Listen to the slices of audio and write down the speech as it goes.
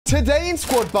Today in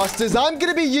Squad Busters, I'm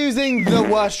going to be using the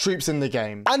worst troops in the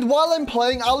game. And while I'm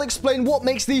playing, I'll explain what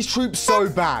makes these troops so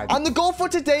bad. And the goal for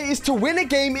today is to win a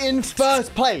game in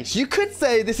first place. You could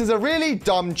say this is a really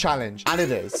dumb challenge, and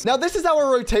it is. Now, this is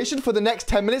our rotation for the next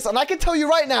 10 minutes, and I can tell you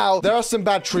right now, there are some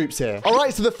bad troops here. All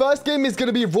right, so the first game is going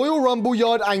to be Royal Rumble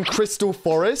Yard and Crystal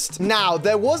Forest. Now,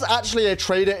 there was actually a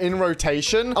trader in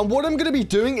rotation, and what I'm going to be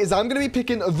doing is I'm going to be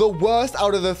picking the worst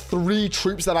out of the 3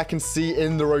 troops that I can see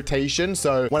in the rotation.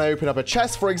 So when I open up a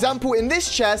chest, for example, in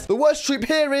this chest, the worst troop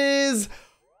here is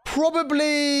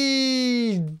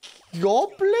probably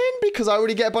Goblin, because I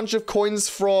already get a bunch of coins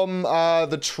from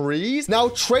the trees. Now,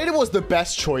 Trader was the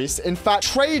best choice. In fact,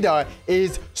 Trader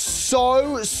is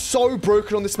so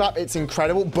broken on this map. It's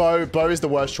incredible. Bo is the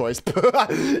worst choice.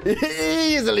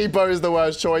 Easily, Bo is the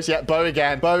worst choice. Yeah, Bo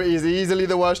again. Bo is easily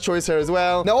the worst choice here as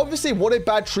well. Now, obviously, what a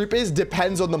bad troop is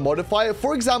depends on the modifier.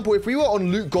 For example, if we were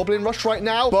on Loot Goblin Rush right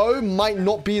now, Bo might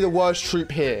not be the worst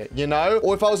troop here, you know?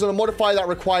 Or if I was on a modifier that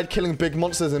required killing big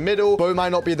monsters in the middle, Bo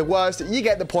might not be the worst. You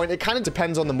get the point. It kind of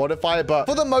depends on the modifier, but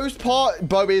for the most part,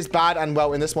 Bo is bad, and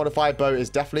well, in this modifier, Bo is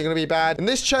definitely going to be bad. In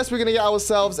this chest, we're going to get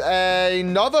ourselves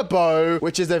another Bo,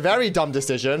 which is a very dumb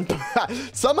decision.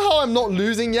 Somehow I'm not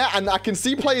losing yet, and I can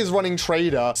see players running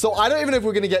Trader, so I don't even know if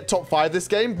we're going to get top 5 this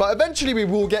game, but eventually we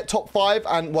will get top 5,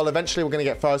 and well, eventually we're going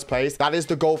to get first place. That is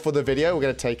the goal for the video. We're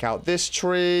going to take out this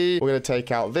tree. We're going to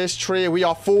take out this tree. We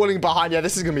are falling behind. Yeah,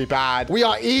 this is going to be bad. We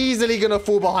are easily going to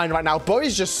fall behind right now. Bo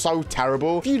is just so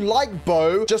terrible. If you like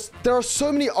Bo, there are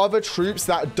so many other troops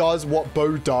that does what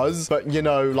Bo does, but you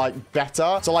know, like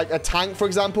better. So like a tank, for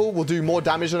example, will do more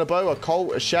damage than a Bo, a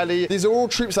Colt, a Shelly. These are all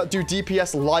troops that do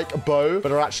DPS like Bo, but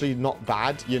are actually not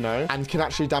bad, you know, and can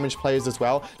actually damage players as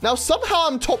well. Now, somehow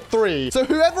I'm top 3. So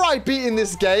whoever I beat in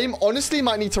this game, honestly,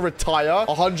 might need to retire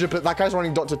 100, but that guy's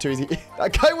running Dr. 2. Is he?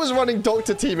 That guy was running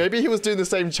Dr. T. Maybe he was doing the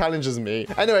same challenge as me.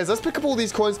 Anyways, let's pick up all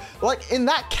these coins. Like in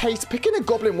that case, picking a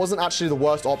Goblin wasn't actually the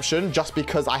worst option just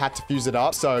because I had to fuse it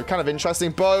up. So kind of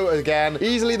interesting. Bo, again,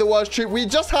 easily the worst troop. We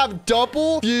just have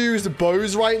double fused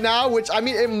bows right now, which, I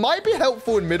mean, it might be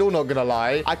helpful in middle, not gonna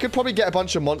lie. I could probably get a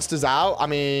bunch of monsters out. I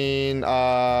mean,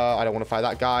 I don't want to fight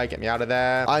that guy. Get me out of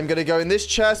there. I'm gonna go in this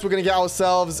chest. We're gonna get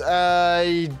ourselves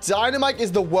a Dynamite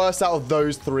is the worst out of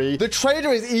those 3. The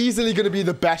Trader is easily gonna be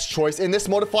the best choice. In this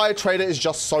modifier, Trader is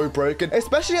just so broken,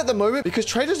 especially at the moment, because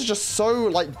Traders are just so,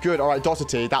 like, good. All right, Dr.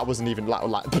 T, that wasn't even,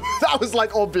 like that was,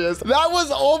 like, obvious. That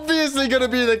was obviously gonna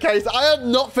be the case. I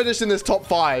am not finishing this top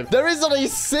 5. There is not a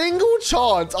single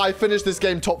chance I finish this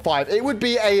game top 5. It would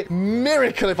be a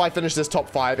miracle if I finish this top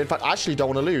 5. In fact, I actually don't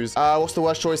want to lose. What's the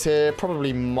worst choice here?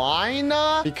 Probably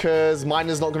Miner, because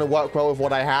Miner's not going to work well with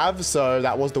what I have. So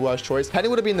that was the worst choice. Penny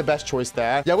would have been the best choice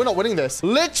there. Yeah, we're not winning this.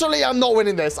 Literally, I'm not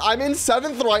winning this. I'm in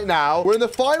 7th right now. We're in the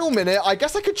final minute. I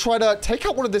guess I could try to take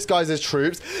out one of this guy's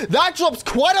troops. That drops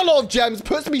quite a lot of gems.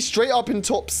 Puts me straight up in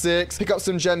top 6. Pick up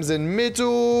some gems in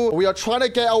middle. We are trying to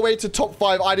get our way to top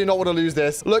 5. I do not want to lose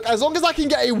this. Look, as long as I can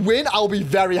get a win, I'll be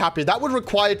very happy. That would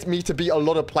require me to beat a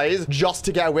lot of players just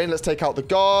to get a win. Let's take out the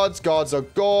guards. Guards are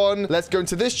gone. Let's go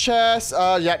into this chest.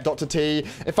 Yeah, Dr. T.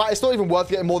 In fact, it's not even worth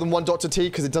getting more than 1 Dr. T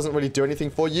because it doesn't really do anything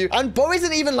for you. And Bo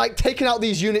isn't even like taking out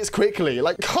these units quickly.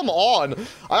 Like, come on.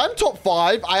 I am top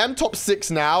 5. I am top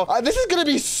 6 now. This is going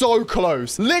to be so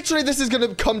close. Literally, this is going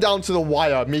to come down to the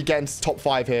wire, me getting to top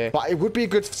 5 here. But it would be a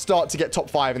good start to get top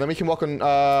 5. And then we can work on,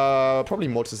 probably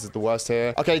Mortis is the worst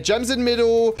here. Okay, gems in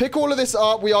middle. Pick all of this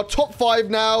up. We are top 5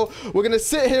 now. We're going to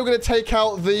sit here. We're going to take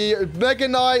out the Mega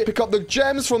Knight. Pick up the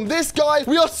gems from this guy.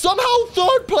 We are somehow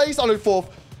 3rd place. Oh, no, 4th.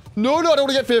 No, I don't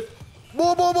want to get 5th.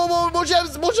 More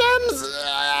gems, more gems.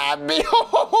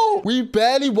 We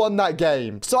barely won that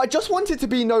game. So I just want it to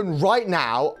be known right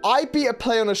now, I beat a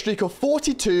player on a streak of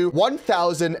 42,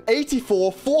 1,000,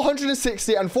 84,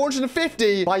 460, and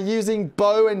 450 by using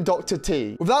Bo and Dr.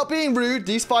 T. Without being rude,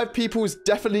 these 5 people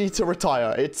definitely need to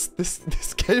retire.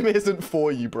 This game isn't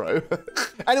for you, bro.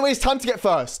 Anyways, time to get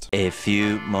first. A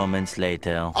few moments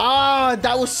later.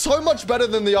 That was so much better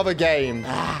than the other game.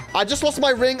 I just lost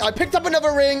my ring. I picked up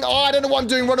another ring. I don't know what I'm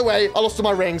doing. Run away. I lost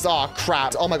my rings.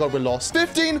 Crap. Oh my God, we're lost.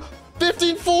 15,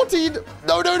 14.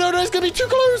 No. It's going to be too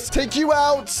close. Take you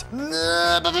out.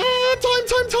 Time.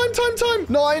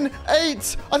 9,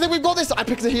 8. I think we've got this. I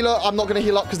picked a healer. I'm not going to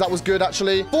heal up because that was good,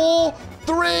 actually. 4,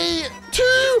 3, 2.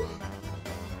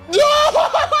 No!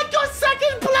 I got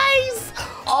 2nd place.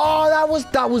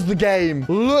 That was the game.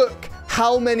 Look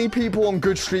how many people on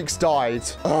good streaks died.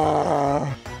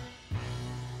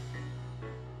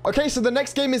 Okay, so the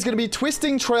next game is going to be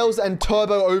Twisting Trails and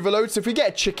Turbo Overload. So if we get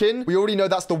a chicken, we already know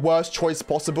that's the worst choice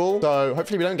possible. So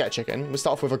hopefully we don't get a chicken. We'll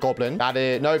start off with a goblin.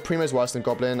 No, Primo's worse than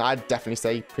goblin. I'd definitely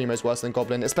say Primo's worse than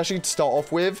goblin, especially to start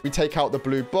off with. We take out the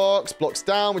blue box, blocks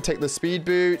down. We take the speed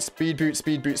boot, speed boot,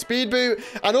 speed boot, speed boot.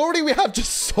 And already we have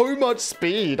just so much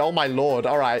speed. Oh my lord.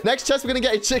 All right. Next chest, we're going to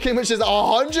get a chicken, which is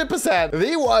 100%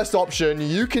 the worst option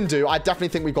you can do. I definitely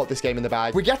think we've got this game in the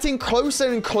bag. We're getting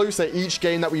closer and closer each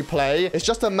game that we play. It's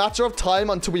just a matter of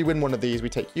time until we win one of these. We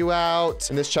take you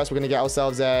out. In this chest, we're going to get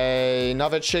ourselves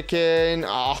another chicken.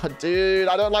 Oh, dude,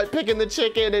 I don't like picking the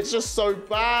chicken. It's just so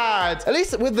bad. At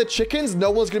least with the chickens,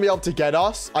 no one's going to be able to get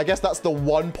us. I guess that's the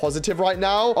one positive right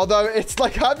now. Although it's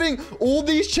like having all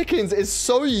these chickens is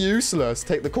so useless.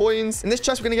 Take the coins. In this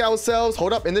chest, we're going to get ourselves...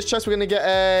 Hold up. In this chest, we're going to get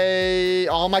a...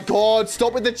 Oh my god.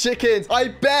 Stop with the chickens. I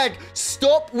beg.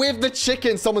 Stop with the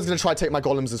chickens. Someone's going to try to take my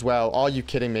golems as well. Are you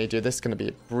kidding me, dude? This is going to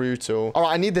be brutal. All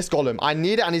right. I need this golem. I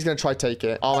need it, and he's going to try to take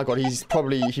it. Oh my god. He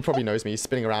probably knows me. He's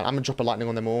spinning around. I'm going to drop a lightning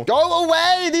on them all. Go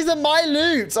away. These are my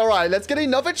loots. All right. Let's get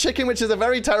another chicken, which is a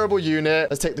very terrible unit.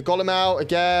 Let's take the golem out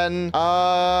again.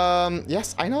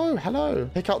 Yes, I know. Hello.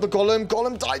 Pick out the golem.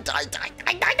 Golem, die.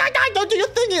 Don't do your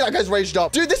thingy. That guy's raged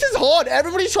up. Dude, this is hard.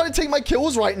 Everybody's trying to take my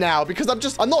kills right now because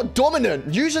I'm not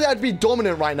dominant. Usually I'd be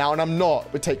dominant right now, and I'm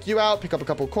not. We take you out, pick up a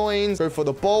couple coins, go for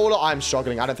the bowler. I'm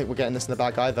struggling. I don't think we're getting this in the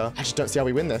bag either. I just don't see how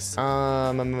we win this.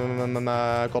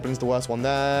 Goblin's the worst one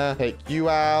there. Take you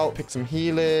out, pick some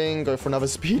healing, go for another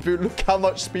speed boot. Look how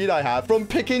much speed I have from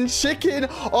picking chicken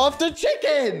after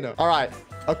chicken. All right.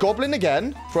 A goblin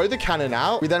again. Throw the cannon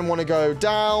out. We then want to go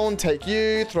down, take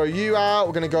you, throw you out.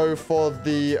 We're going to go for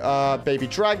the baby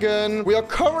dragon. We are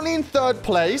currently in third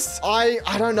place. I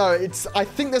don't know. I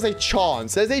think there's a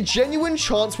chance. There's a genuine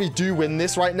chance we do win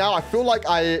this right now. I feel like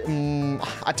I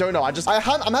don't know.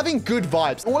 I'm having good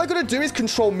vibes. All I got to do is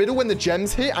control middle when the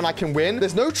gems hit and I can win.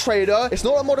 There's no trader. It's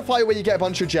not a modifier where you get a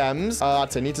bunch of gems.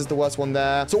 I'd say Nita's the worst one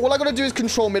there. So all I got to do is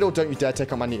control middle. Don't you dare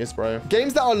take out my Nitas, bro.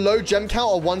 Games that are low gem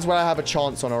count are ones where I have a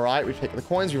chance on. All right, we pick the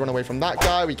coins, we run away from that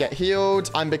guy, we get healed.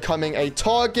 I'm becoming a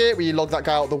target. We log that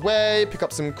guy out of the way, pick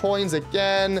up some coins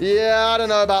again. Yeah, I don't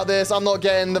know about this. I'm not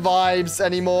getting the vibes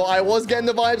anymore. I was getting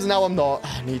the vibes, now I'm not.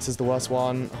 Nita's the worst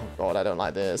one. Oh god, I don't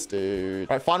like this, dude.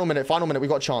 All right, final minute, we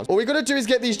got a chance. All we gotta do is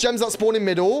get these gems that spawn in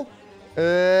middle.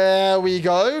 There we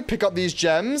go. Pick up these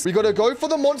gems. We got to go for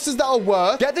the monsters that are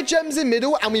worth. Get the gems in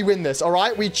middle and we win this. All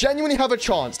right. We genuinely have a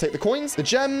chance. Take the coins, the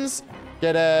gems.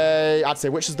 Get I'd say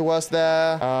which is the worst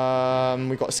there.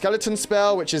 We got a skeleton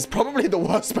spell, which is probably the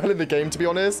worst spell in the game, to be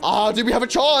honest. Do we have a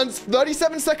chance?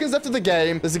 37 seconds left of the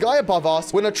game. There's a guy above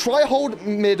us. We're going to try hold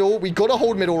middle. We got to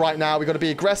hold middle right now. We got to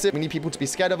be aggressive. We need people to be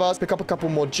scared of us. Pick up a couple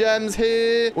more gems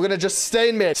here. We're going to just stay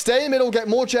in mid. Stay in middle, get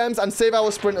more gems, and save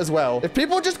our sprint as well. If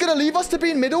people are just going to leave us to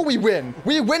be in middle, we win.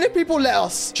 We win if people let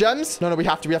us. Gems? No, we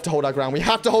have to. We have to hold our ground. We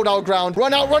have to hold our ground.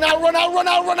 Run out.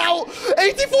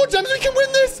 84 gems. We can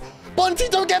win this. Bunty,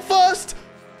 don't get first.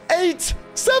 8,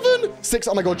 7, 6.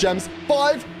 Oh my god, gems.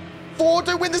 5, 4.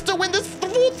 Don't win this. 4,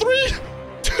 3,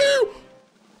 2.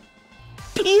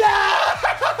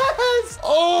 Yes!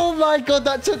 Oh my god,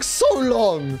 that took so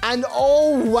long. And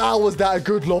oh wow, was that a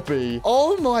good lobby.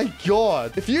 Oh my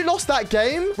god. If you lost that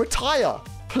game, retire,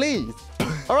 please.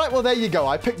 All right, well, there you go.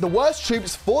 I picked the worst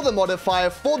troops for the modifier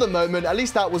for the moment. At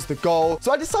least that was the goal.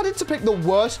 So I decided to pick the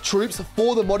worst troops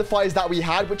for the modifiers that we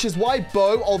had, which is why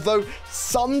Bo, although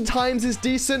sometimes is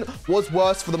decent, was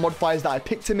worse for the modifiers that I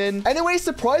picked him in. Anyway,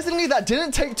 surprisingly, that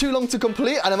didn't take too long to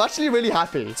complete, and I'm actually really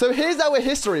happy. So here's our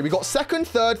history. We got second,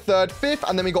 third, fifth,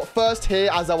 and then we got first here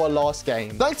as our last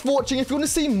game. Thanks for watching. If you want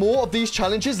to see more of these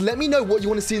challenges, let me know what you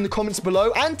want to see in the comments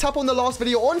below, and tap on the last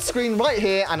video on screen right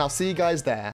here, and I'll see you guys there.